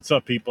What's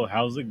up, people?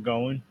 How's it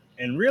going?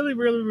 And really,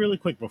 really, really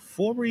quick,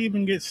 before we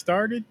even get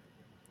started,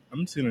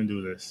 I'm just gonna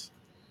do this.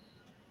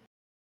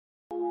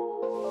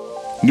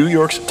 New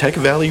York's Tech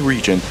Valley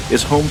region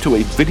is home to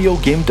a video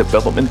game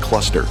development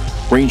cluster,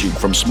 ranging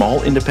from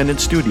small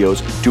independent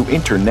studios to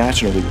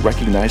internationally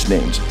recognized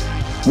names.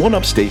 One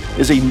Upstate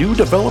is a new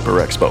developer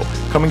expo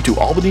coming to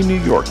Albany,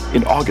 New York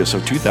in August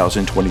of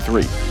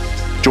 2023.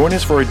 Join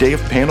us for a day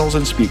of panels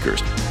and speakers,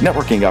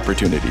 networking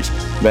opportunities,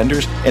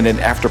 vendors, and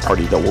an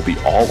after-party that will be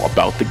all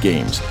about the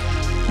games.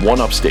 One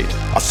Upstate,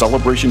 a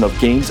celebration of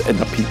games and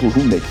the people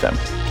who make them.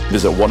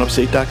 Visit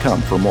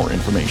oneupstate.com for more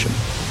information.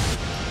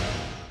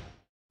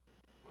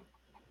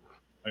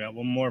 I got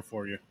one more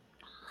for you.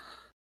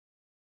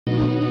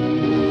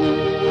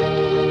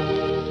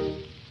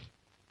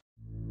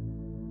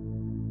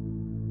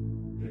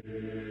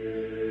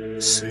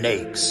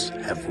 Snakes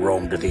have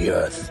roamed the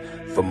earth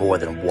for more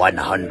than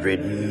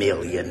 100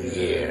 million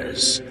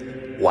years.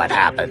 What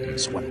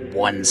happens when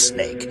one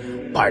snake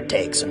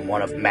partakes in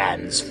one of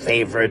man's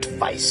favorite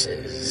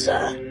vices?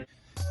 Let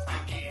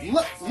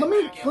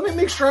me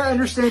make sure I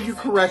understand you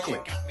correctly.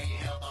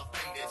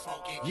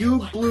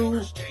 You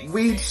blew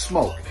weed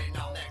smoke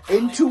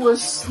into a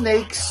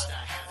snake's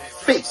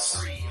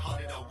face,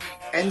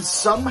 and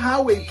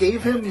somehow it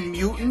gave him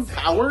mutant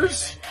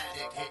powers?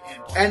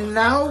 And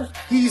now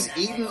he's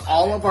eaten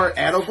all of our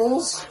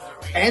edibles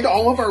and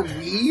all of our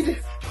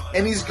weed,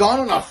 and he's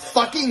gone on a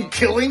fucking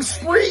killing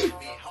spree?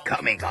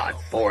 Coming on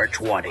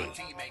 420,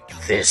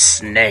 this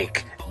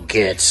snake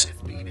gets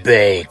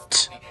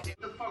baked. What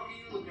the fuck are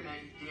you looking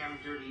at, you damn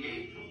dirty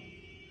ape?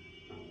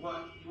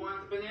 What, you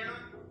want the banana?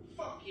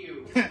 Fuck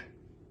you.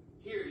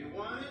 Here, you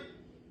want it?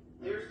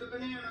 There's the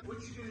banana. What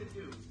you gonna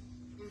do?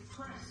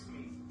 Impress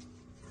me.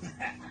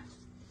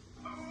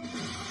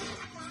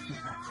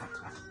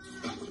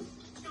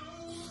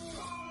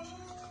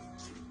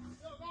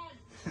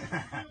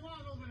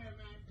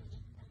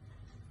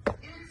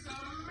 It's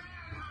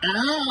a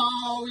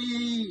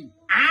Owie!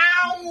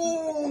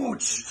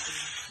 Ouch!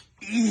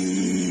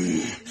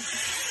 Eee.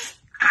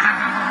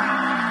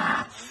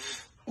 Ah!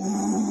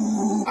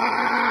 Ooh!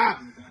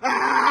 Ah!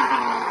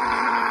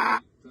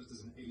 Ah! Dressed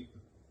as an ape,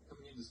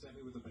 coming in to stab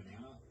me with a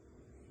banana.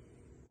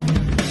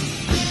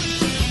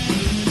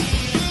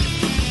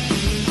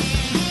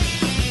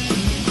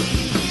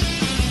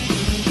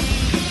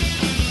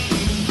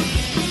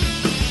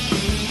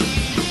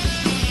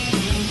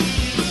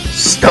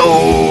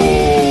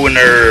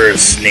 Stoner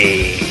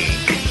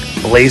Snake,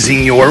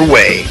 blazing your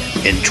way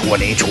in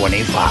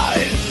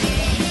 2025.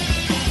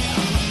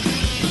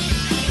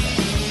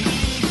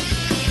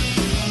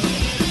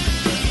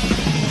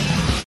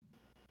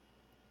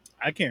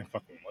 I can't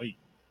fucking wait.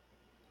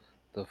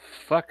 The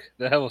fuck?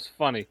 That was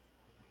funny.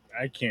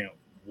 I can't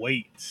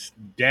wait.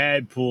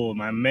 Dadpool,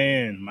 my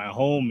man, my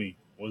homie,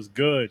 was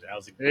good.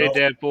 How's it Hey, going?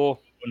 Deadpool.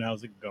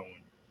 How's it going?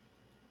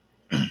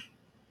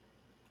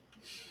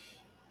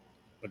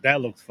 But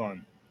that looks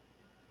fun.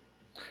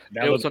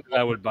 That It was looks something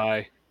I would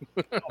buy.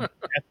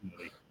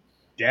 definitely,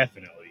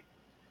 definitely,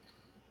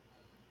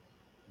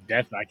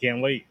 definitely. I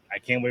can't wait. I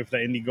can't wait for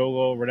that Indiegogo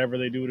or whatever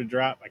they do to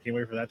drop. I can't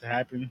wait for that to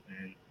happen.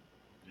 And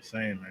just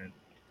saying, man,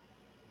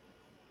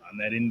 on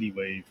that indie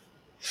wave.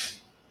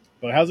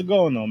 But how's it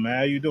going though, man?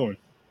 How you doing?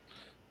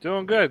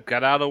 Doing good.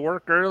 Got out of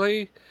work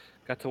early.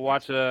 Got to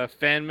watch a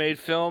fan-made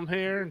film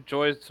here.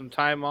 Enjoyed some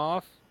time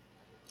off.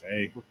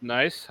 Hey,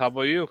 Nice. How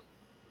about you?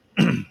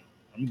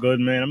 I'm good,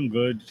 man. I'm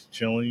good. Just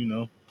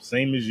chilling,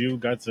 Same as you.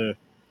 Got to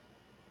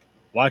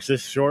watch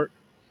this short,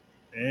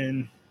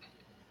 and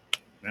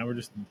now we're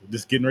just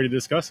getting ready to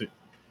discuss it.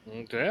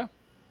 Okay.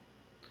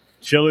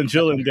 Chilling,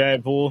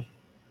 Dadpool.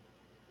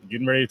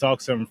 Getting ready to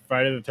talk some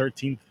Friday the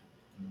 13th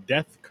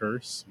Death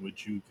Curse,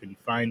 which you can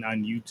find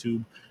on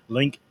YouTube.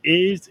 Link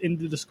is in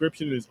the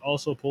description. It is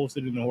also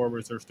posted in the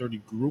Horror Search 30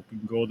 group. You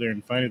can go there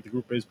and find it. The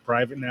group is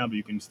private now, but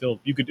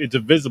it's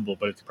visible,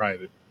 but it's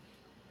private.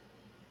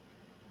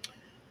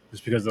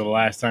 Just because of the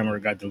last time where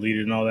it got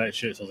deleted and all that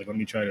shit. So I was like, let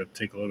me try to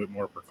take a little bit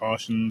more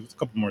precautions. There's a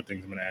couple more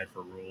things I'm going to add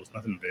for rules.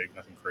 Nothing big,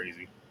 nothing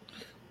crazy.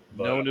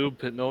 But,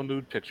 No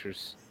nude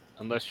pictures,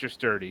 unless you're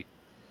sturdy.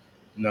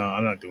 No,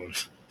 I'm not doing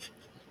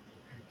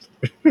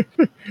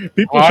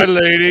it. Hi,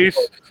 ladies.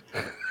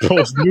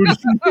 Post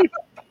nudity.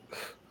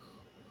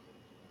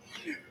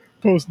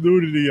 Post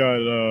nudity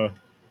on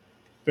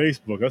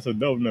Facebook. That's a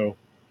no.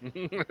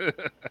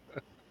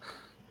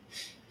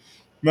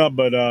 No,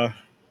 but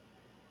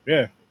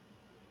yeah.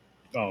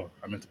 Oh,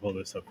 I meant to pull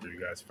this up for you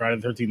guys.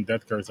 Friday the 13th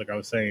Death Curse, like I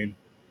was saying.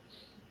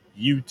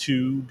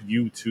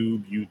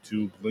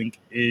 YouTube. Link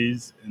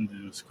is in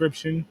the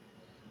description.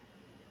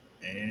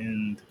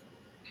 And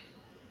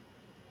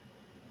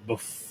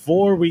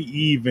before we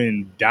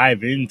even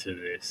dive into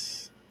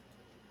this,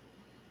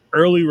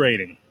 early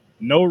rating.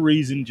 No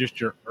reason, just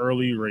your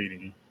early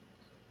rating.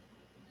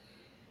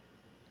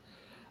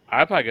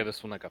 I'd probably give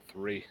this one like a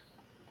 3.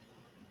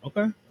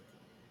 Okay.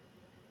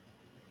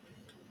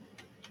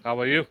 How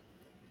about you?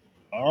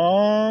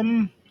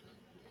 I'm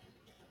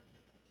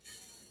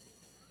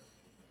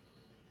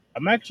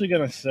actually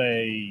gonna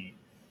say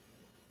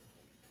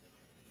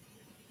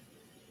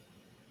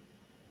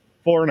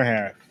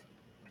 4.5.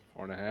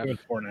 4.5. It was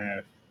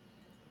 4.5.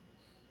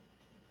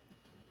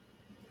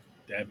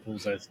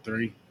 Deadpool's has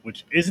 3,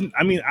 which isn't.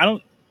 I mean, I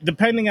don't.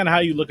 Depending on how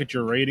you look at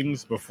your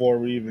ratings before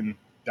we even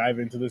dive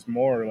into this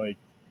more, like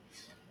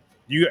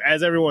you,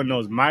 as everyone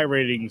knows, my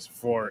ratings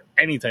for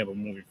any type of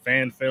movie,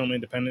 fan film,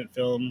 independent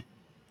film,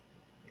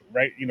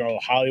 right? You know,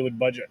 Hollywood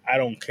budget, I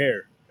don't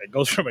care. It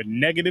goes from a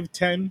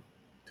 -10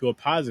 to a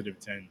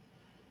 +10.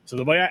 So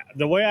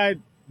the way I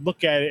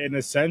look at it in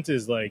a sense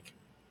is like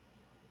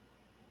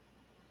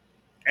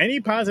any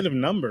positive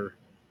number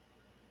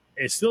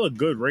is still a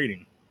good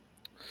rating.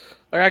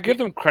 Like I give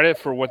them credit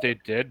for what they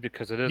did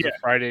because it is Yeah. a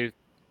Friday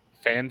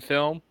fan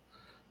film,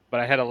 but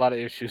I had a lot of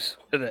issues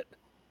with it.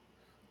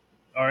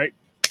 All right,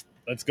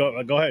 let's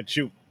go. Go ahead,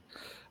 shoot.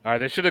 All right,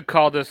 they should have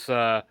called this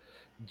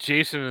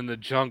Jason in the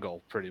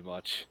Jungle, pretty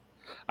much.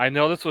 I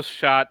know this was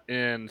shot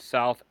in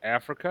South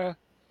Africa,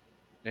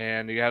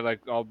 and you had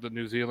like all the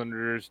New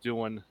Zealanders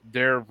doing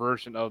their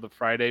version of the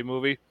Friday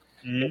movie.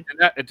 Mhm.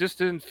 And it just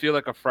didn't feel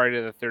like a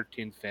Friday the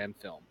 13th fan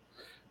film.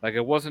 Like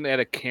it wasn't at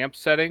a camp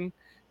setting.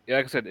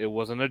 Like I said, it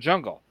wasn't a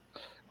jungle.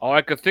 All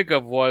I could think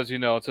of was,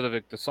 instead of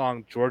like the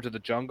song George of the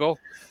Jungle,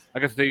 I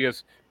could think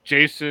is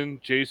Jason,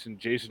 Jason,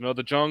 Jason of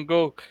the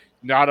Jungle,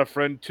 not a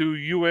friend to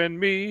you and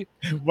me.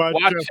 Watch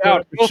for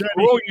out, that he'll machete.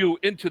 throw you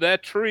into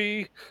that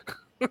tree.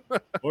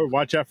 Or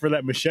watch out for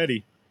that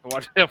machete.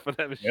 Watch out for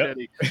that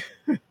machete.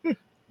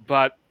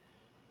 But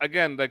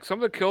again, like some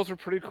of the kills were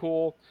pretty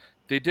cool.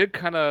 They did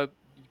kind of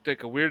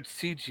like a weird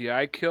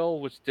CGI kill,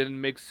 which didn't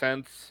make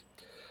sense.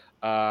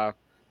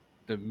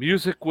 The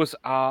music was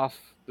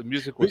off. The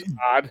music was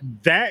odd.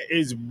 That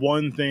is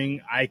one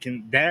thing I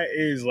can. That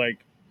is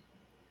like,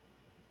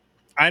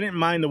 I didn't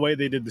mind the way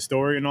they did the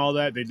story and all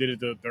that. They did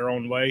it their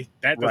own way.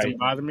 That doesn't Right.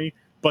 bother me.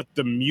 But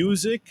the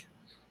music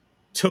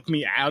took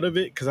me out of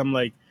it because I'm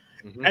like,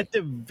 Mhm. at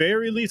the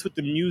very least, with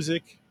the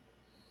music,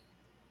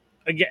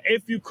 again,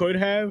 if you could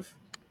have,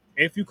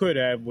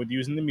 with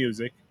using the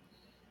music,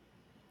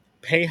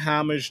 pay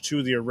homage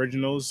to the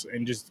originals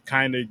and just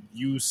kind of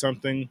use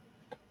something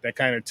that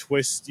kind of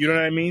twists. You know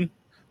what I mean?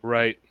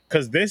 Right.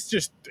 Because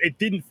it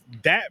didn't,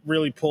 that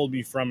really pulled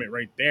me from it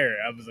right there.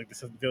 I was like,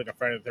 this doesn't feel like a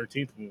Friday the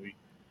 13th movie.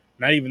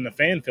 Not even the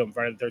fan film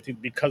Friday the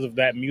 13th because of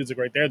that music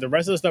right there. The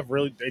rest of the stuff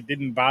really, it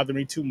didn't bother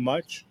me too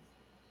much.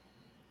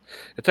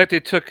 It's like they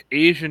took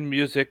Asian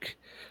music,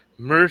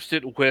 merged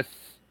it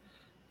with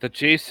the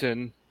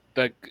Jason,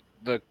 the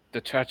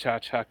cha cha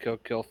cha kill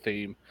kill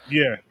theme,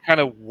 Yeah. kind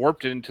of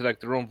warped it into like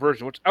their own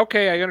version. Which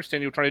okay, I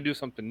understand you were trying to do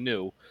something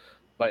new,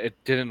 but it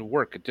didn't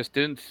work. It just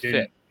didn't fit.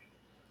 It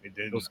It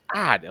didn't. was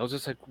odd. I was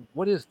just like,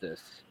 what is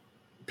this?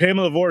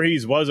 Pamela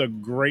Voorhees was a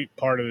great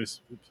part of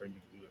this.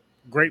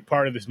 Great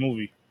part of this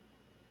movie.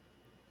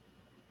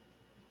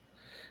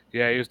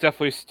 Yeah, he was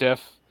definitely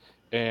stiff,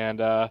 and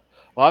a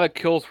lot of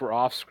kills were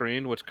off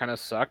screen, which kind of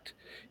sucked.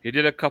 He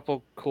did a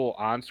couple cool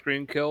on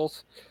screen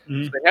kills.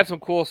 Mhm. So they had some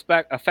cool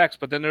effects,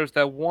 but then there's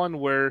that one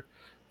where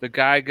the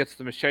guy gets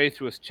the machete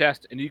through his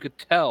chest, and you could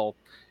tell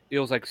it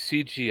was like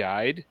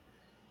CGI'd.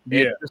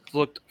 Yeah. It just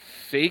looked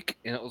fake,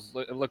 and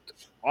it looked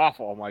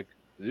awful. I'm like,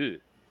 ew.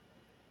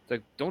 It's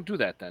like, don't do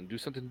that then. Do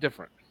something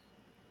different.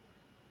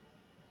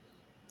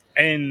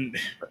 And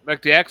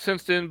Like the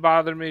accents didn't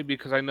bother me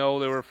because I know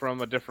they were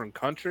from a different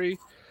country.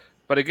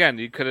 But again,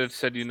 you could have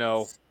said,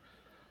 all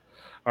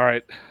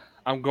right,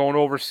 I'm going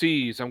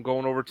overseas. I'm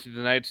going over to the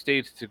United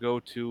States to go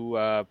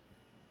to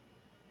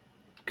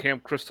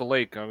Camp Crystal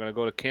Lake. I'm going to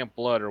go to Camp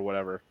Blood or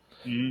whatever.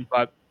 mhm.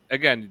 But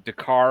again,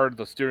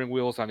 the steering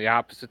wheel's on the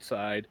opposite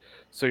side,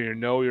 so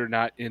you're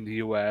not in the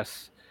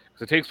U.S.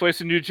 Because it takes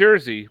place in New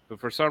Jersey, but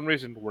for some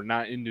reason we're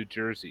not in New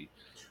Jersey.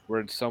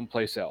 We're in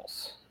someplace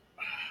else.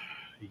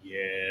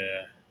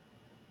 Yeah.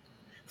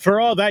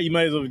 For all that, you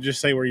might as well just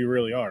say where you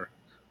really are.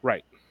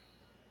 Right.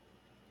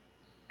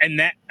 And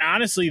that,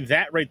 honestly,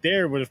 that right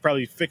there would have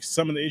probably fixed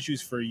some of the issues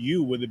for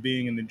you with it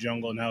being in the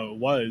jungle and how it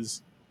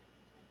was.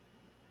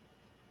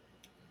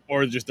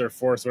 Or just their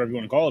forest, whatever you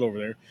want to call it over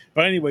there.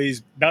 But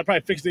anyways, that would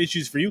probably fix the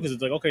issues for you because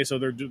it's like, okay, so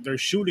they're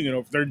shooting it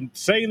over. They're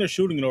saying they're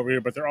shooting it over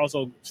here, but they're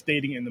also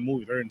stating in the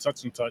movie they're in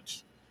such and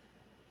such.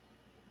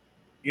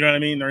 You know what I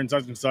mean? They're in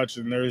such and such,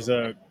 and there's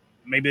a,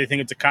 maybe they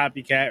think it's a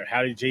copycat. Or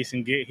how did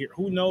Jason get here?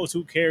 Who knows?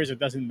 Who cares? It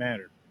doesn't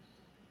matter.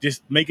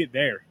 Just make it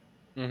there.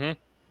 Mm-hmm.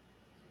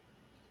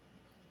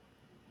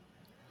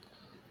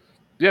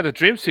 Yeah, the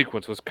dream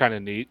sequence was kind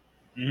of neat.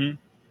 Mm-hmm.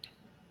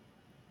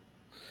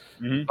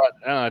 Mm-hmm.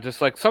 But just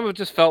like some of it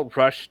just felt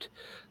rushed.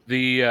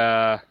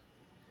 The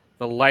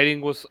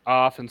lighting was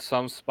off in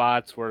some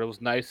spots where it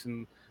was nice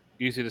and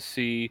easy to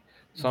see.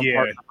 Some Yeah.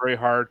 parts were very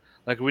hard.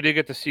 Like we did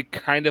get to see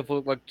kind of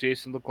what like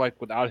Jason looked like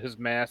without his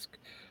mask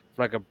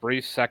for like a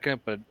brief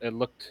second, but it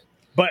looked.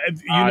 But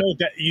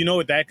you know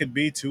what that could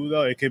be too,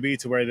 though. It could be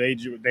to where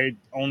they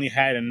only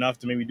had enough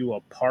to maybe do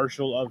a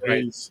partial of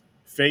Right. his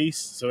face,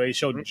 so they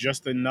showed Mhm.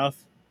 just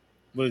enough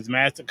with his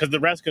mask because the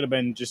rest could have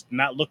been just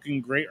not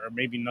looking great or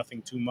maybe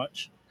nothing too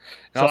much.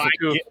 And So also, I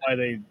too, get why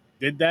they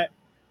did that.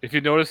 if you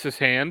notice his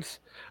hands,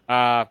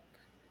 they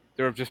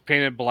were just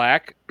painted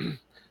black.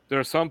 There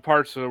are some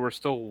parts that were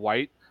still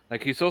white,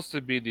 Like he's supposed to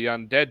be the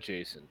undead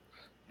Jason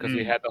because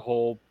he Mm. had the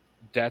whole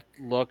death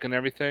look and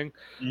everything.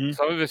 Mhm.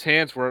 Some of his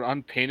hands were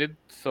unpainted,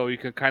 so you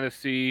could kind of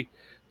see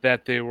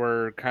that they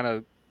were kind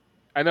of.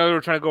 I know they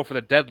were trying to go for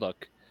the dead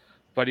look,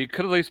 but he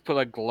could at least put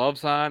like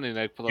gloves on and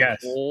like put like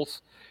Yes.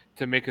 holes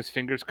to make his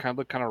fingers kind of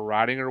look kind of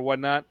rotting or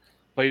whatnot.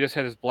 But he just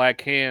had his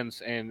black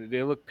hands and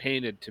they look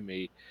painted to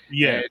me.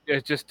 Yeah. And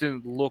it just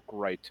didn't look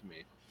right to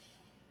me.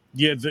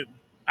 Yeah.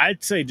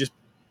 I'd say just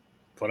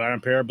put on a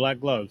pair of black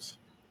gloves.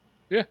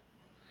 Yeah.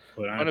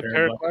 Put on On a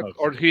pair of black gloves.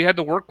 or he had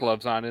the work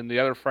gloves on in the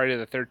other Friday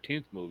the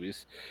 13th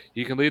movies.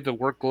 You can leave the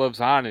work gloves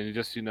on and you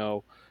just,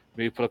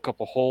 maybe put a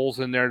couple holes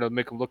in there to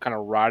make them look kind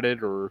of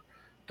rotted or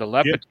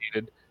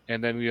dilapidated.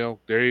 And then,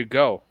 there you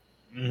go.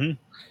 Mm-hmm.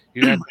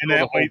 You have to And go the that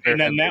whole way, and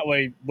then bare that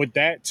way, with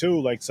that too,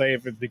 like say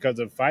if it's because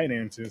of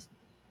finances,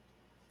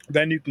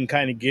 then you can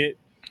kind of get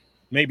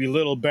maybe a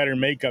little better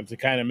makeup to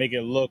kind of make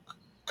it look,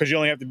 because you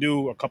only have to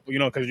do a couple,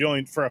 because you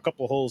only for a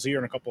couple holes here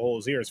and a couple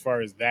holes here as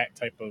far as that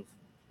type of.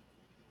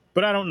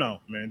 But I don't know,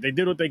 man. They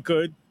did what they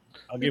could.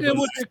 I'll They give did them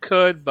what that. they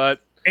could,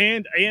 but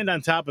And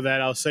on top of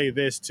that, I'll say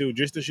this too,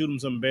 just to shoot them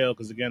some bail,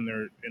 because again,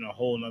 they're in a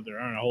whole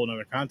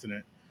nother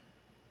continent.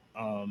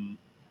 I'm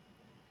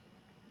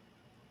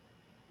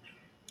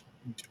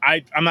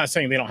not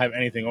saying they don't have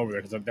anything over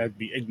there because that'd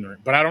be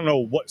ignorant, but I don't know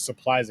what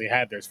supplies they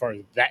had there as far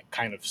as that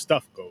kind of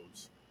stuff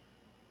goes.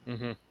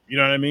 mm-hmm. You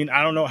know what I mean?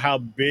 I don't know how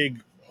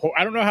big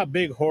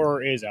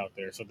horror is out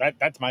there. So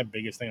that's my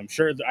biggest thing. I'm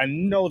sure I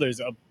know there's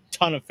a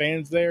ton of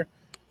fans there,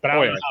 but I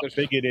don't know how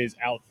big it is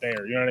out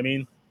there. You know what I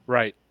mean?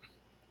 Right.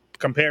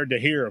 Compared to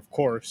here, of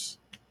course.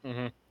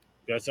 Mm-hmm.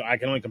 So I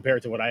can only compare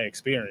it to what I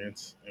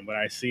experience and what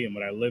I see and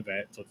what I live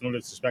at. So it's no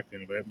disrespect to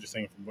anybody. I'm just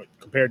saying, from what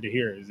compared to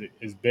here, is it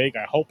is big?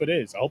 I hope it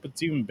is. I hope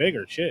it's even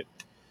bigger. Shit,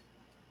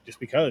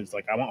 just because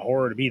I want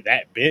horror to be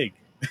that big.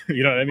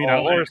 You know what I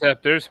mean?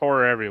 There's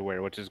horror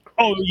everywhere, which is great.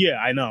 Oh yeah,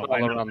 I know.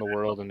 All around the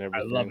world and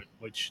everything. I love it.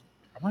 Which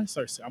I want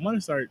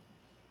to start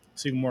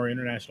seeing more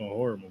international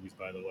horror movies.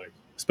 By the way,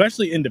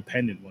 especially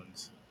independent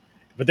ones.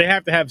 But they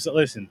have to have.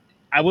 Listen,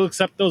 I will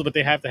accept those, but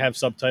they have to have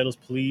subtitles,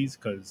 please,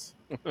 because.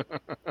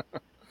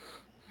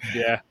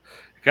 Yeah,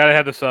 you gotta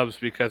have the subs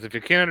because if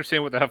you can't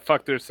understand what the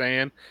fuck they're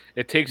saying,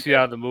 it takes you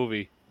out of the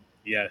movie.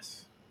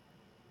 Yes.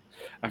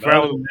 I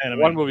forgot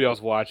one movie I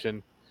was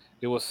watching.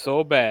 It was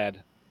so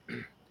bad,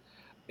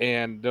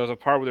 and there was a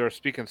part where they were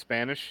speaking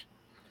Spanish.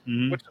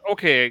 Mm-hmm. Which,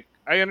 okay,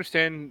 I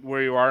understand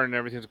where you are and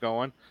everything's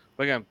going,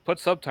 but again, put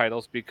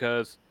subtitles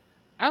because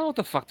I don't know what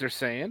the fuck they're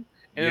saying.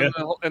 And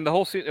the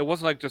whole scene, it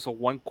wasn't like just a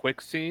one quick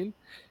scene.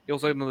 It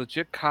was like a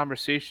legit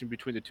conversation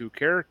between the two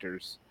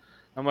characters.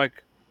 I'm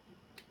like,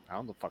 I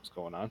don't know what the fuck's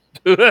going on.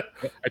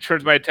 I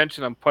turned my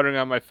attention. I'm putting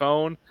on my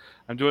phone.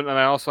 I'm doing, and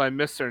I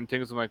miss certain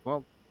things. I'm like,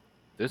 well,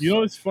 this. You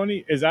know what's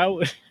funny is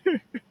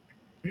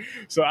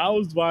so I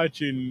was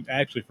watching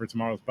actually for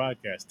tomorrow's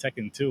podcast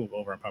Tekken 2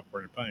 over on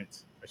Popcorn and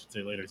Pints. I should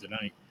say later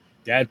tonight.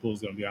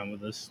 Dadpool's going to be on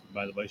with us.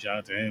 By the way, shout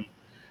out to him.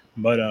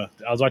 But I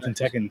was watching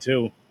Tekken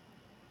 2,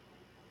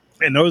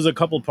 and there was a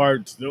couple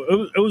parts.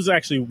 It was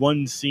actually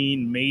one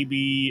scene,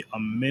 maybe a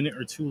minute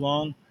or two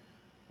long,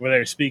 where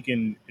they're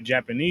speaking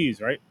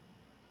Japanese, right?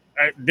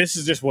 This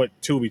is just what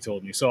Tubi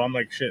told me. So I'm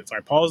like, shit. So I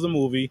paused the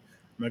movie.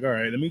 I'm like, all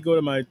right, let me go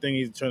to my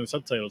thingy to turn the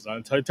subtitles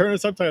on. So I turn the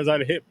subtitles on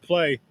to hit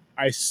play.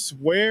 I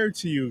swear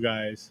to you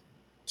guys,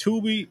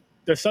 Tubi,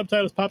 the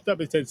subtitles popped up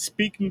and said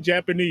speaking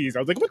Japanese. I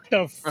was like, what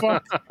the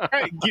fuck?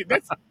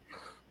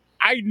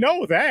 I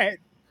know that.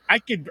 I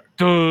could.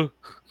 Duh.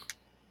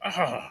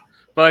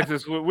 But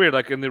this weird,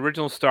 like in the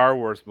original Star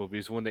Wars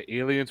movies, when the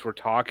aliens were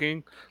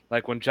talking,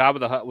 like when Jabba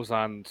the Hutt was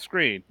on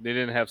screen, they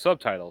didn't have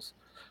subtitles.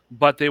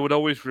 But they would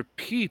always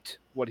repeat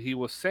what he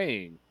was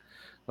saying.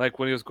 Like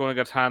when he was going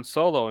against Han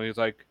Solo, and he's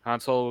like, Han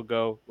Solo would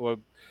go, well,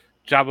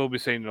 Jabba would be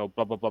saying,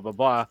 blah, blah, blah, blah,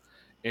 blah.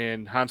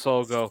 And Han Solo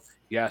would go,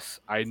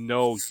 yes, I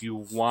know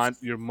you want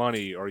your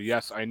money, or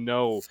yes, I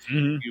know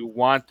you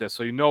want this.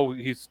 So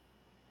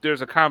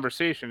there's a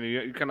conversation, and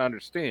you can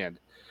understand.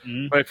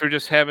 Mm-hmm. But if you're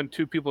just having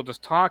two people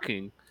just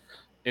talking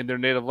in their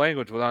native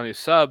language without any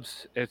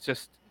subs, it's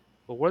just,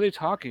 well, what are they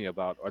talking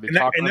about? Are they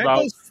talking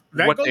about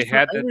what they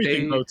had that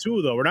day?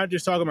 Though we're not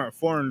just talking about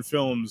foreign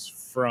films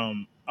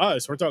from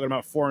us. We're talking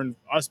about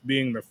us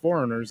being the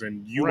foreigners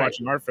and you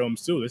watching our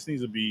films too. This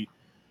needs to be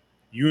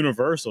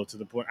universal to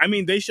the point. I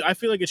mean, I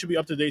feel like it should be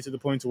up to date to the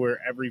point to where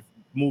every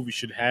movie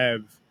should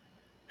have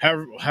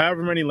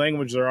however many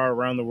languages there are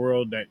around the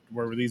world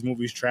where these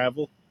movies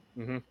travel.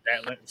 Mm-hmm.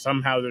 That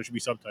somehow there should be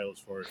subtitles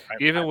for it.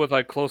 Even with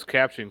like closed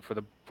captioning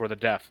for the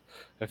deaf,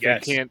 if they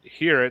can't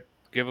hear it,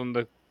 give them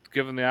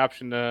the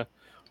option to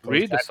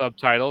read the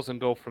subtitles and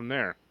go from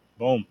there.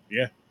 Boom.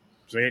 Yeah.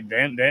 So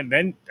then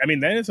I mean,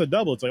 then it's a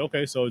double. It's like,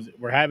 okay, so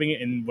we're having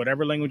it in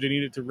whatever language you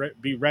need it to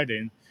be read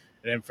in, and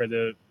then for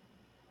the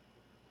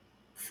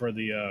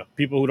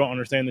people who don't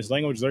understand this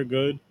language, they're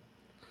good,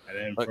 and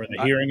then for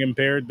the hearing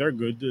impaired, they're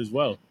good as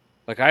well.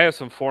 Like I have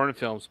some foreign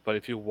films, but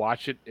if you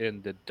watch it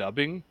in the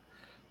dubbing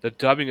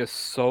is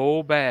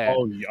so bad.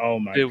 Oh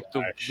my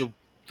gosh.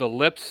 The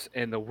lips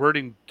and the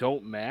wording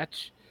don't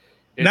match.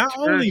 It not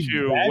only turns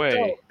you that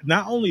away.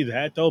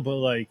 though, but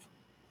like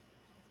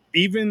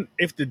even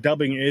if the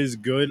dubbing is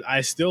good,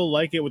 I still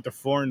like it with the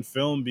foreign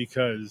film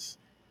because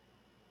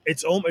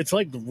it's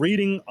like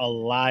reading a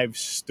live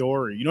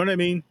story. You know what I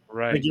mean? Like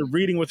Right. you're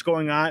reading what's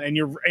going on, and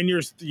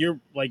you're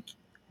like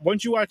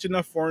once you watch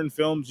enough foreign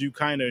films, you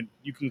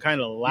can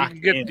kind of lock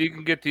in. You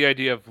can get the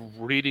idea of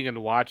reading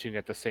and watching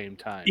at the same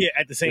time. Yeah,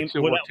 at the The same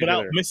two work without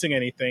together. missing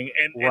anything,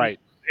 and Right.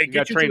 it You gotta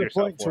gets you to train the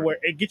yourself point to for where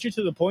it. it gets you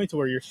to the point to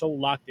where you're so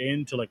locked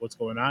into like what's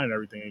going on and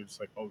everything, and it's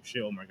like, oh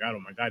shit, oh my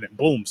god, and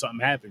boom, something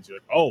happens. You're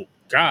like, oh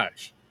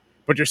gosh,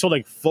 but you're so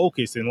like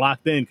focused and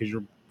locked in because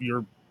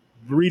you're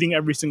reading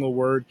every single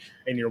word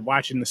and you're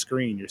watching the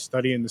screen, you're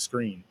studying the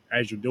screen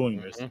as you're doing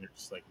this, and you're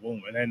just like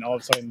boom, and then all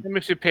of a sudden, It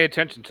makes you pay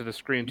attention to the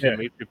screen too. yeah, It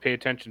makes you pay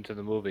attention to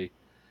the movie.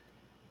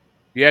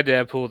 Yeah,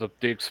 Deadpool.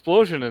 The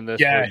explosion in this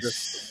was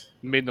just yes,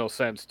 made no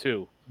sense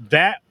too.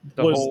 that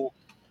The was whole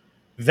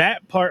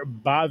that part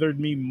bothered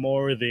me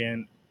more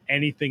than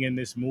anything in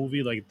this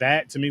movie. Like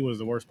that to me was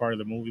the worst part of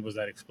the movie was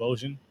that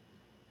explosion.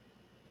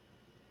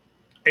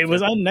 It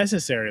was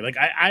unnecessary. Like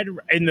I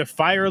and the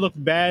fire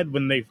looked bad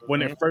when they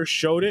first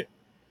showed it.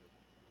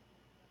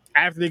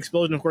 After the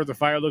explosion, of course, the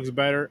fire looks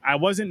better. I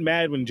wasn't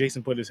mad when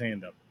Jason put his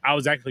hand up. I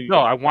was actually no,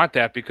 I want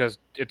that because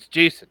it's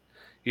Jason.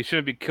 He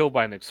shouldn't be killed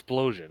by an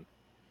explosion.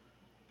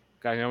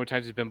 God, you know how many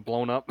times he's been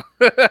blown up?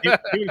 he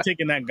would have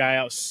taken that guy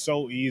out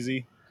so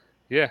easy.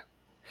 Yeah,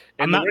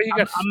 and the way he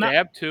got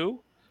stabbed too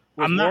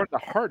was more in the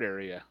heart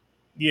area.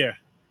 Yeah,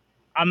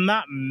 I'm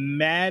not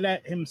mad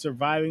at him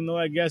surviving though.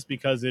 I guess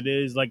because it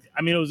is like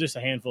it was just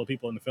a handful of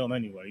people in the film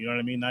anyway. You know what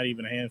I mean? Not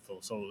even a handful.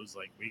 So it was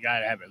like we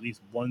gotta have at least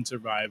one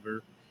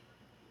survivor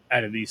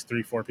out of these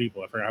 3-4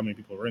 people. I forgot how many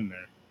people were in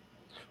there.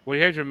 Well,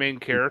 you had your main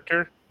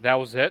character. That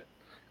was it.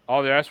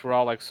 All the rest were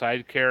all like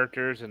side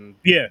characters and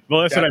yeah.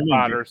 Well, that's what I mean.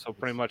 Potter, so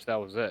pretty much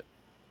that was it.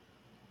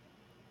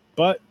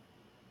 But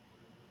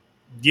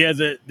yeah,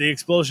 the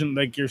explosion,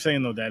 like you're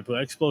saying though, Dad, but the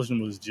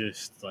explosion was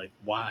just like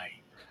why?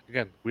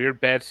 Again, weird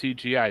bad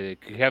CGI.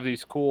 You have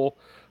these cool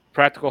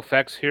practical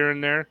effects here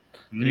and there.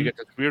 Then you get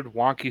this weird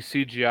wonky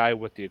CGI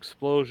with the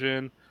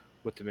explosion,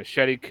 with the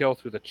machete kill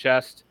through the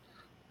chest,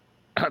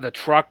 the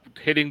truck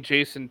hitting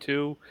Jason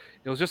too.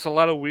 It was just a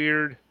lot of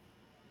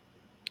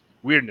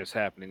weirdness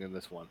happening in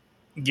this one.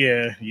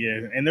 Yeah,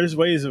 and there's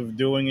ways of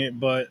doing it,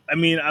 but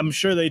I'm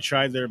sure they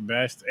tried their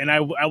best. And I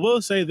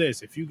will say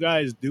this: if you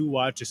guys do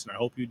watch this, and I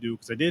hope you do,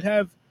 because I did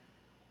have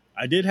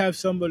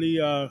somebody,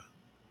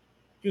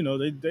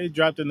 they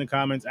dropped in the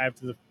comments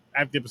after the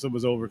episode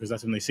was over because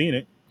that's when they seen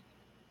it,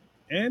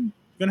 and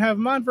gonna have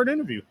them on for an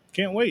interview.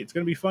 Can't wait! It's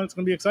gonna be fun. It's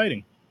gonna be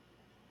exciting.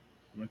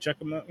 I'm gonna check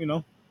them out.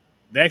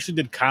 They actually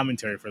did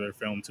commentary for their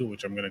film too,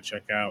 which I'm gonna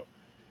check out,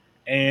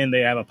 and they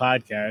have a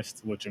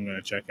podcast which I'm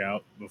gonna check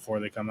out before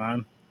they come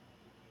on.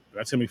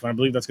 That's going to be fun. I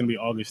believe that's going to be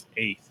August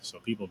 8th, so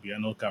people be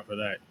on the lookout for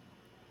that.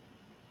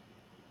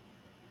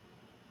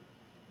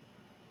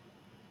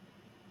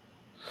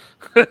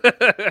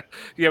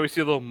 Yeah, we see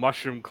a little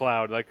mushroom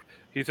cloud. Like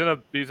he's in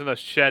a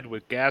shed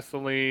with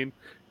gasoline,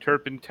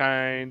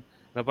 turpentine,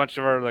 and a bunch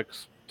of our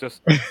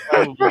just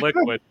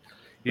liquid.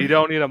 You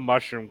don't need a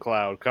mushroom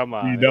cloud. Come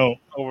on, you don't.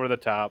 It's over the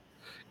top.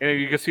 And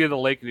you can see in the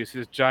lake, and you see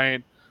this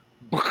giant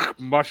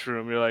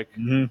mushroom. You're like,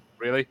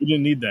 really? You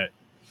didn't need that.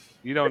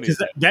 You don't need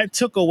that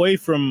took away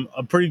from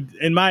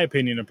in my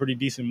opinion, a pretty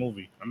decent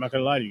movie. I'm not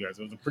gonna lie to you guys.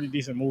 It was a pretty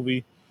decent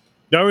movie.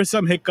 There were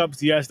some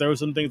hiccups, yes. There were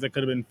some things that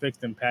could have been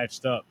fixed and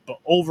patched up, but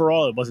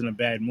overall, it wasn't a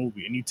bad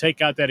movie. And you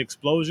take out that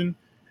explosion,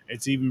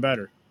 it's even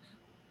better.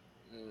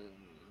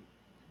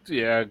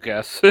 Yeah, I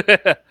guess.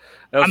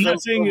 I'm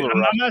not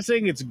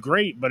saying it's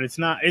great, but it's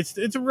not.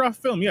 It's a rough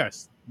film,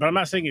 yes. But I'm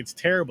not saying it's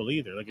terrible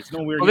either. Like it's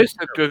nowhere. Well,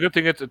 the good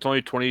thing is it's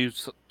only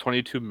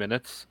 22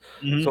 minutes,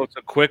 so it's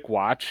a quick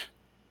watch.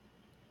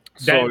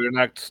 So you're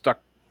not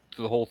stuck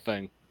to the whole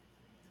thing.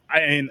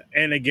 And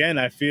again,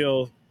 I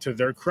feel to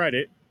their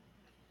credit,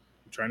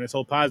 I'm trying this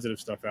whole positive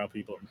stuff out,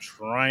 people. I'm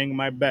trying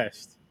my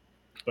best,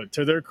 but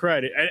to their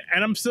credit,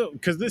 and I'm still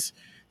because this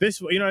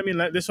you know what I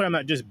mean. This way, I'm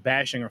not just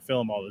bashing a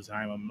film all the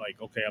time. I'm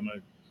like, okay, I'm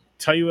gonna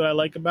tell you what I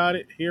like about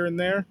it here and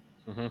there.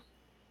 Mm-hmm.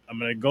 I'm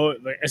gonna go,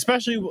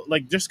 especially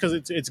just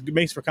because it's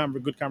makes for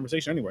good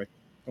conversation anyway. I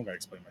don't gotta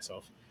explain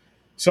myself.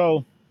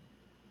 So,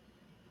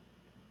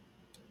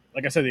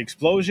 like I said, the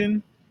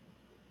explosion.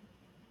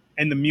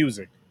 And the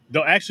music.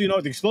 Though actually,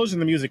 the explosion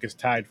and the music is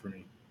tied for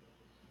me.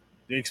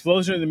 The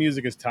explosion and the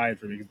music is tied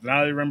for me. Because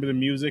now I remember the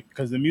music,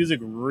 because the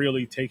music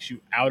really takes you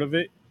out of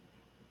it.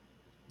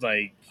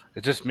 Like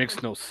it just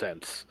makes no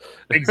sense.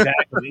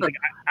 Exactly. Like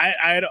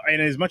I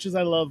and as much as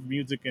I love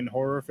music in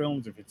horror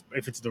films,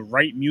 if it's the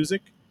right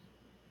music,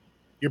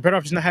 you're better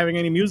off just not having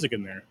any music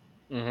in there.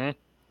 Mm-hmm.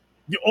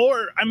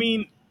 Or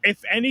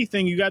if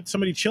anything, you got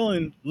somebody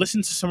chilling,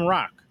 listen to some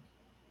rock.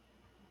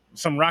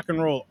 Some rock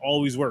and roll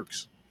always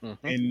works.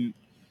 Mm-hmm. And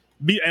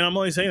I'm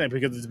only saying that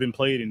because it's been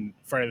played in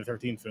Friday the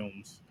 13th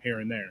films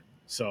here and there.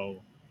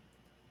 So,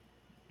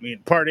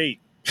 part 8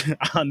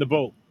 on the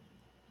boat,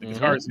 the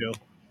guitar hill,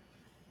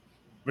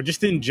 but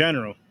just in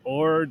general,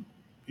 or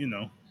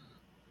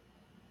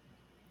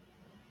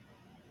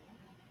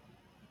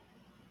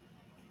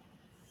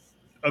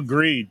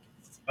Agreed.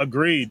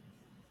 Agreed.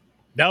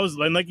 That was,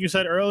 and like you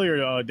said earlier,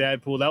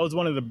 Dadpool. That was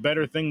one of the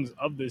better things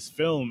of this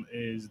film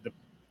is the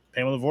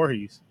Pamela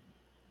Voorhees.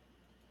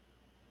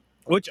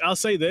 Which I'll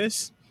say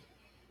this: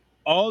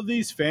 all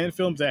these fan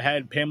films that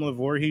had Pamela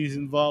Voorhees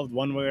involved,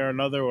 one way or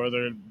another, or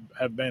there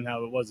have been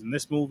how it was in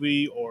this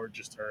movie, or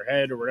just her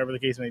head, or whatever the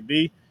case may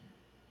be,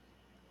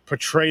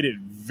 portrayed it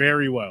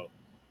very well.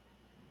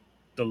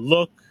 The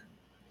look,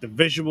 the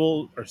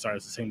visual, or sorry,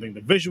 it's the same thing. The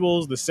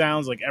visuals, the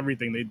sounds, like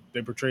everything,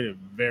 they portrayed it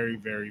very,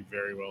 very,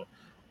 very well,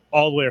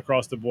 all the way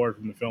across the board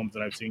from the films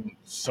that I've seen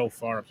so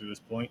far up to this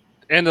point.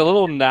 And a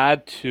little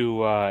nod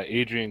to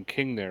Adrian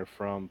King there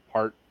from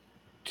part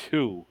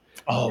 2.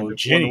 Oh, when the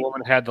Ginny,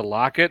 woman had the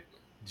locket.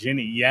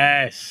 Ginny,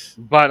 yes,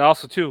 But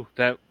also, too,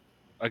 that,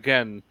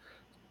 again,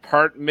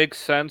 part makes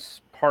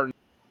sense, part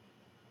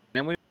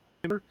family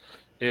member.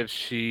 If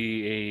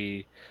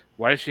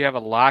why does she have a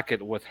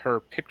locket with her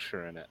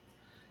picture in it?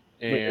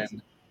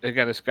 And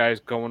again, this guy's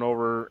going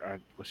over.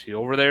 Was she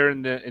over there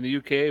in the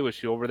UK? Was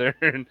she over there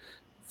in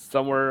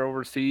somewhere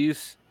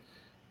overseas?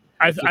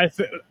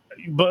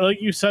 But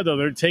like you said though,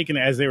 they're taking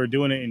it as they were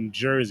doing it in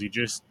Jersey,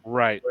 just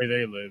Right. where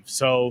they live.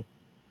 So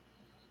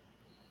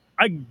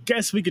I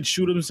guess we could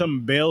shoot him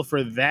some bail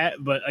for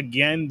that. But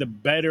again, the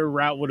better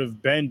route would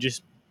have been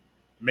just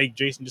make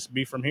Jason just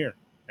be from here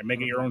and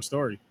make it your own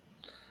story.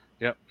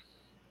 Yep.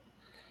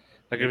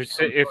 Like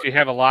if you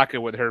have a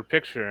locket with her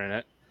picture in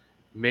it,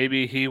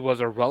 maybe he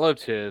was a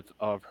relative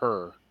of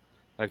her.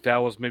 Like that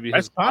was maybe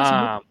That's his possible.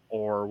 mom,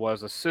 or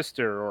was a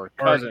sister or a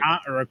cousin. Or an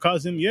aunt or a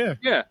cousin, yeah.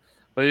 Yeah.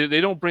 But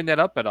they don't bring that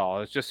up at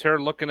all. It's just her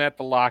looking at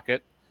the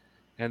locket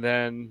and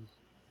then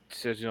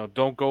says,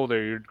 don't go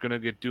there. You're going to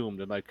get doomed.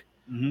 And like,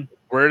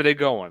 where are they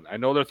going? I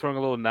know they're throwing a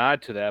little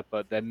nod to that,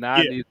 but that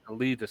nod needs to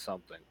lead to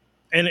something.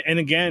 And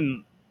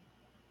again,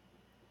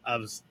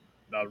 I'll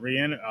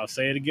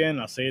say it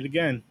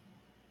again.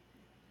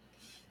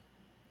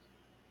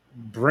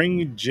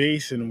 Bring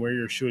Jason where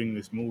you're shooting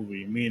this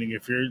movie. Meaning,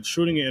 if you're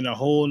shooting it in a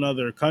whole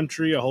other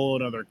country, a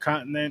whole other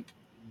continent,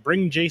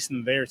 bring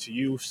Jason there to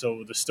you,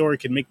 so the story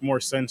can make more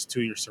sense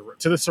to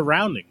the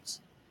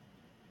surroundings,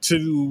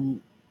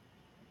 to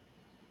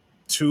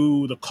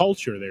the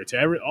culture there,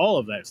 to all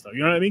of that stuff. You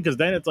know what I mean? Because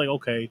then it's like,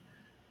 okay,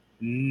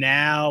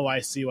 now I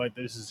see why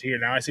this is here.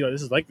 Now I see why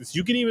this is like this.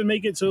 You can even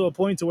make it to a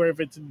point to where if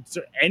it's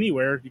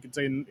anywhere, you can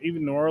say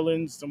even New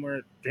Orleans,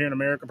 somewhere here in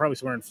America, probably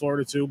somewhere in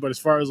Florida too. But as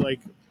far as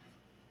like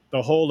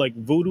the whole like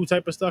voodoo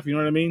type of stuff, you know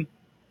what I mean?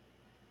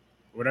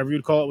 Whatever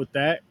you'd call it with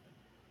that.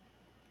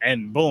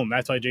 And boom,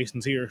 that's why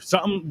Jason's here.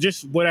 Something,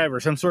 just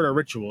whatever, some sort of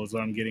ritual is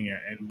what I'm getting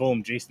at. And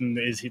boom,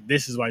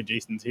 this is why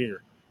Jason's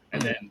here.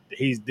 And then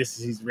he's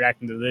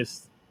reacting to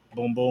this,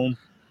 boom, boom,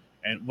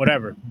 and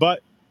whatever.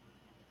 But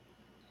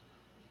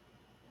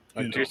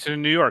Jason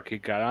in New York, he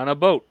got on a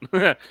boat,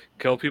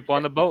 killed people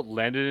on the boat,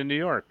 landed in New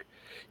York.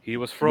 He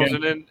was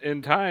frozen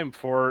in time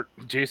for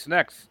Jason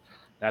X.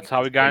 That's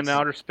how he got into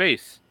outer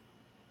space.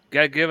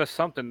 Gotta give us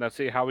something to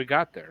see how we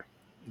got there.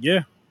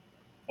 Yeah.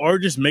 Or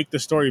just make the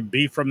story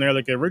be from there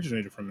like it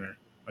originated from there.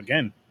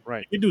 Again.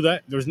 Right. You do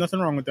that. There's nothing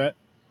wrong with that.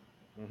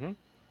 Mm-hmm.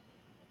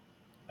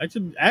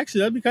 Actually,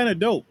 that'd be kind of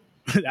dope.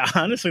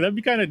 Honestly, that'd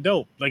be kind of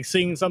dope. Like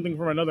seeing something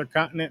from another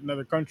continent,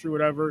 another country,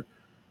 whatever,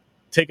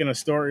 taking a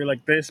story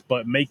like this,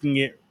 but making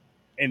it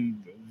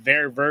in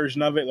their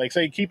version of it. Like,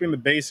 say, keeping the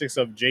basics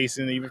of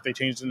Jason, even if they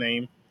change the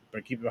name,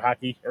 but keep the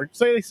hockey. Or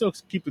say they still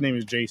keep the name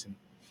as Jason.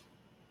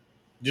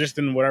 Just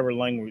in whatever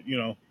language,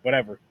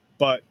 whatever.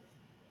 But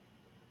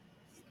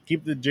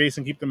keep the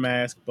Jason, keep the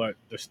mask, but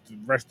the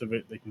rest of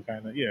it, they can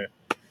kind of, you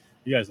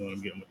guys know what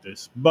I'm getting with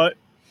this. But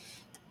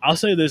I'll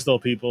say this, though,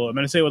 people. I'm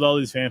going to say with all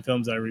these fan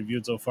films that I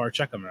reviewed so far,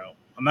 check them out.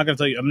 I'm never going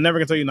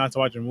to tell you not to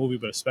watch a movie,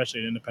 but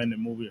especially an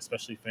independent movie,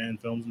 especially fan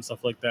films and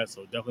stuff like that.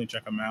 So definitely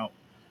check them out.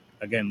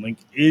 Again, link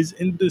is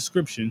in the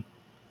description.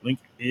 So you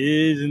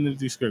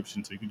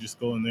can just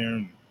go in there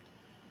and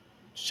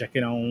check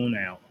it on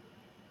out.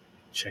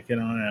 Check it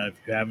on out if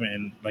you haven't.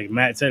 And like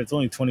Matt said, it's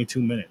only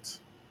 22 minutes.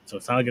 So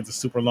it's not like it's a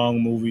super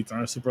long movie. It's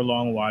not a super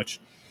long watch,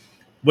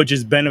 which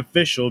is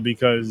beneficial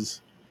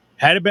because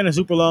had it been a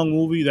super long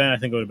movie, then I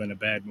think it would have been a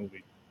bad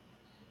movie.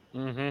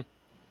 Mm-hmm.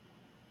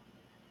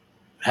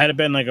 Had it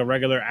been like a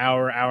regular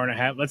hour and a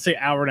half, let's say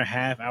hour and a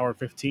half, hour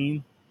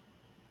 15.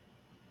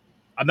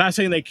 I'm not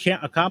saying they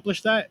can't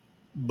accomplish that,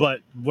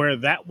 but where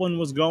that one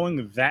was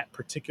going, that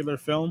particular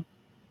film,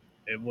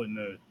 it wouldn't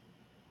have.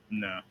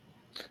 No.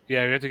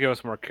 Yeah, you have to give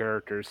us more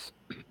characters.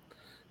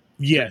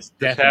 Yes,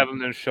 just have them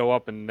then show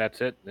up and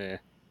that's it. Yeah.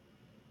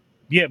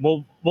 Yeah,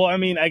 well, I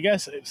mean, I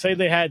guess say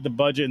they had the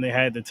budget and they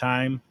had the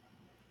time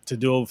to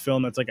do a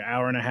film that's like an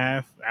hour and a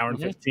half, hour and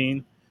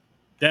 15.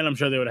 Then I'm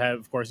sure they would have,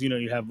 of course,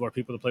 you have more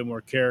people to play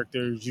more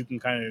characters. You can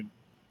kind of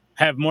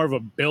have more of a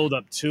build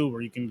up too,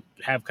 where you can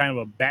have kind of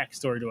a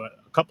backstory to a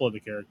couple of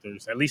the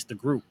characters, at least the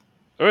group,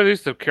 or at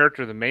least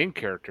the main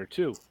character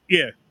too.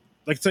 Yeah,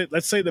 let's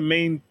say the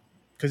main,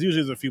 because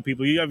usually there's a few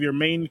people. You have your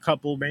main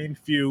couple, main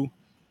few.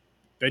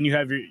 Then you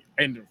have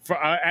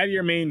out of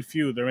your main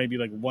few, there may be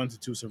like 1 to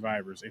 2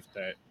 survivors, if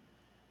that.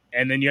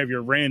 and then you have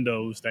your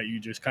randos that you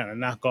just kind of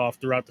knock off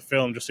throughout the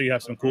film just so you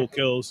have some cool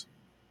kills,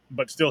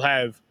 but still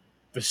have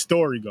the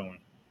story going.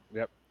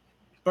 Yep.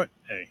 But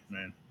hey,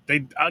 man,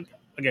 They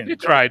again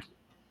tried.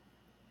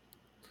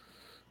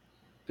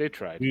 They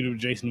tried. Voodoo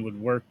Jason would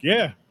work.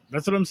 Yeah,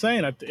 that's what I'm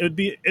saying. It would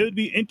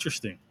be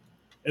interesting.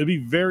 It would be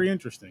very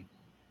interesting.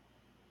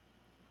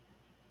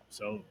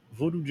 So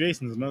Voodoo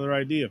Jason's another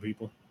idea,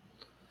 people.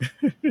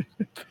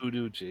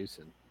 Voodoo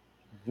Jason.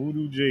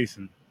 Voodoo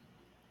Jason.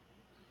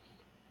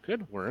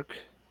 Good work.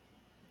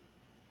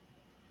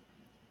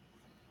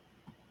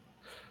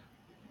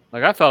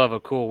 Like, I thought of a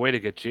cool way to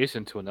get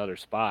Jason to another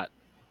spot.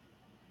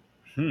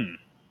 Is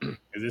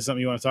this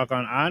something you want to talk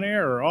on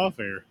air or off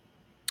air?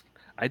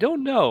 I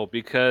don't know,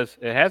 because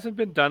it hasn't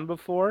been done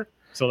before.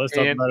 So let's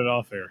talk about it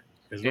off air.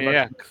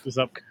 Yeah.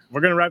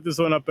 We're going to wrap this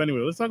one up anyway.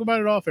 Let's talk about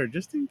it off air,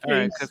 just in case.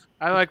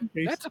 All right, 'cause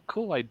that's a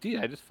cool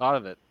idea. I just thought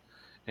of it.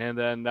 And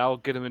then that'll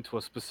get him into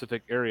a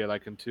specific area,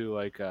 like into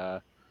like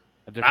a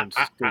different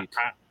state.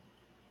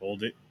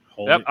 Hold it.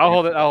 I'll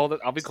hold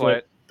it. I'll be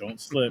quiet. Don't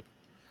slip.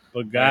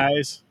 But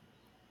guys,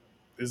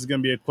 this is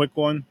going to be a quick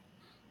one.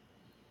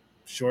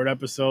 Short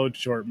episode,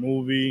 short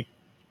movie.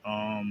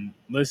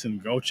 Listen,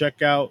 go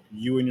check out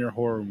You and Your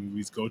Horror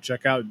Movies. Go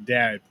check out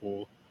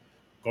Dadpool.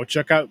 Go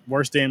check out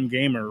Worst Damn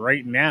Gamer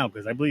right now,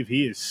 because I believe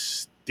he is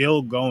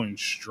still going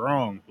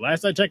strong.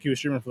 Last I checked, he was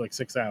streaming for like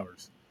 6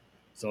 hours.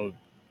 So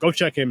go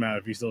check him out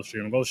if he's still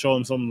streaming. Go show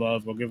him some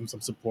love. Go give him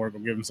some support. Go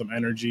give him some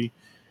energy.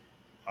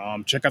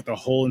 Check out the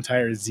whole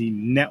entire Z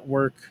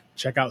Network.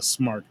 Check out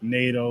Smart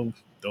NATO.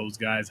 Those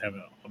guys have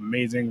an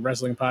amazing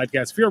wrestling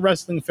podcast. If you're a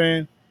wrestling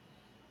fan,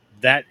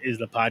 that is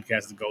the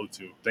podcast to go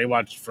to. They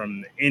watch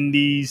from the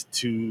indies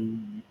to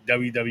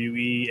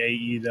WWE,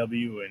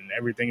 AEW, and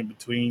everything in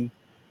between.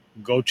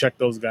 Go check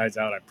those guys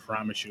out. I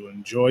promise you'll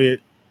enjoy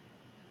it.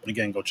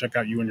 Again, go check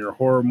out You and Your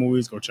Horror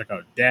Movies. Go check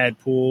out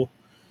Dadpool.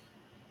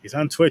 He's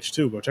on Twitch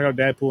too. Go check out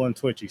Dadpool on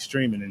Twitch. He's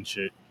streaming and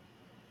shit.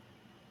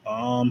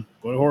 Go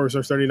to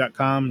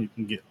horrorsource30.com. You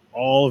can get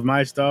all of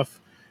my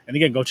stuff. And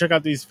again, go check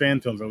out these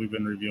fan films that we've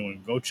been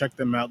reviewing. Go check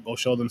them out. Go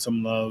show them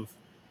some love.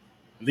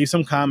 Leave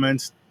some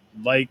comments.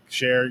 Like,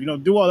 share.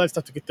 Do all that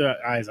stuff to get their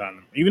eyes on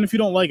them. Even if you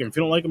don't like them. If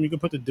you don't like them, you can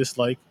put the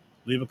dislike.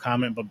 Leave a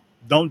comment. But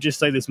don't just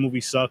say this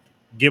movie sucked.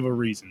 Give a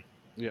reason.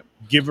 Yep.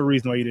 Give a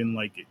reason why you didn't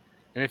like it.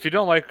 And if you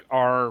don't like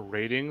our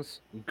ratings,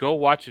 go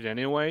watch it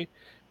anyway,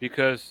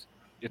 because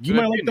you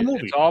might like the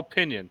movie. It's all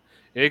opinion.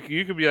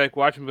 You could be like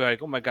watching, and be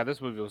like, "Oh my god, this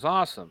movie was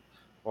awesome,"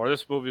 or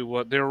 "This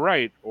movie they're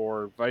right,"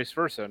 or vice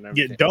versa. And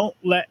everything. Yeah, don't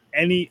let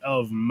any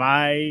of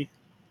my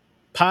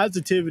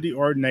positivity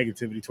or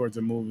negativity towards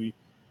a movie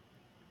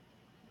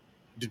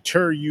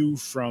deter you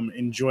from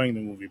enjoying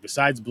the movie.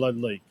 Besides Blood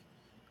Lake,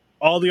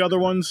 all the other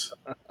ones,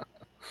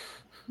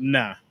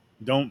 nah.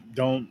 Don't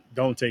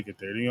take it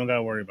there. You don't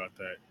gotta worry about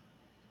that.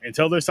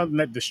 Until there's something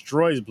that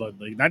destroys Blood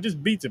Lake, not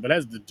just beats it, but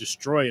has to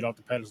destroy it off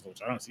the pedestal.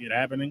 So I don't see it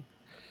happening.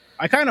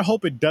 I kind of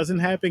hope it doesn't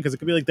happen, because it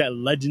could be like that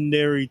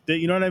legendary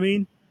thing. You know what I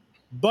mean?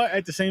 But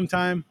at the same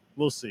time,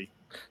 we'll see.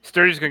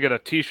 Sturdy's gonna get a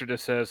T-shirt that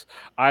says,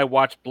 "I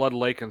watched Blood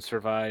Lake and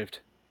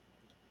survived."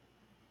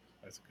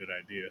 That's a good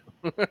idea.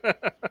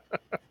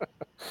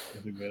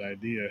 That's a good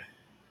idea.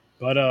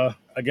 But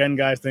again,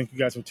 guys, thank you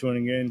guys for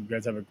tuning in. You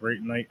guys have a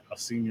great night. I'll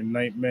see you in your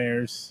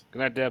nightmares. Good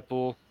night,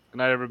 Deadpool. Good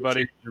night,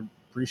 everybody.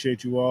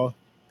 Appreciate you all.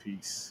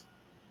 Peace.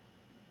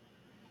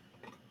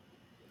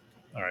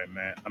 All right,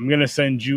 man. I'm going to send you